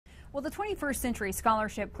Well, the 21st Century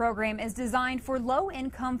Scholarship Program is designed for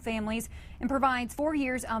low-income families and provides 4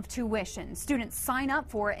 years of tuition. Students sign up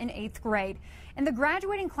for it in 8th grade. And the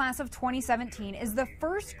graduating class of 2017 is the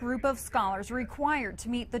first group of scholars required to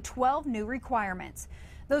meet the 12 new requirements.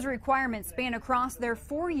 Those requirements span across their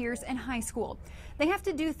 4 years in high school. They have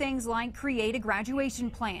to do things like create a graduation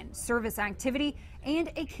plan, service activity, and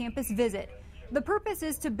a campus visit. The purpose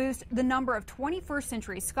is to boost the number of 21st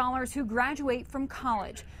century scholars who graduate from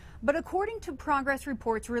college. But according to progress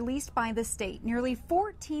reports released by the state, nearly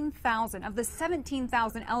 14,000 of the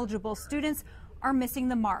 17,000 eligible students are missing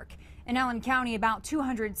the mark. In Allen County, about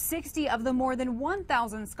 260 of the more than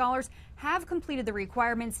 1,000 scholars have completed the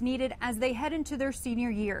requirements needed as they head into their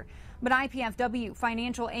senior year. But IPFW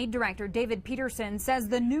Financial Aid Director David Peterson says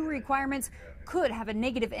the new requirements could have a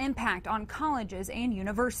negative impact on colleges and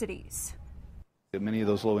universities. Many of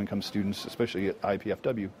those low-income students, especially at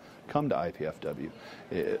IPFW, come to IPFW.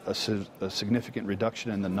 A significant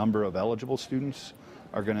reduction in the number of eligible students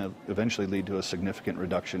are going to eventually lead to a significant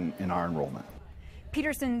reduction in our enrollment.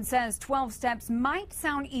 Peterson says 12 steps might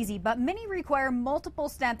sound easy, but many require multiple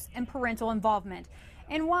steps and parental involvement.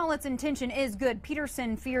 And while its intention is good,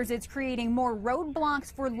 Peterson fears it's creating more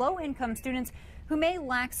roadblocks for low-income students who may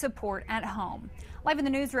lack support at home. Live in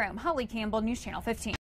the newsroom, Holly Campbell, News Channel 15.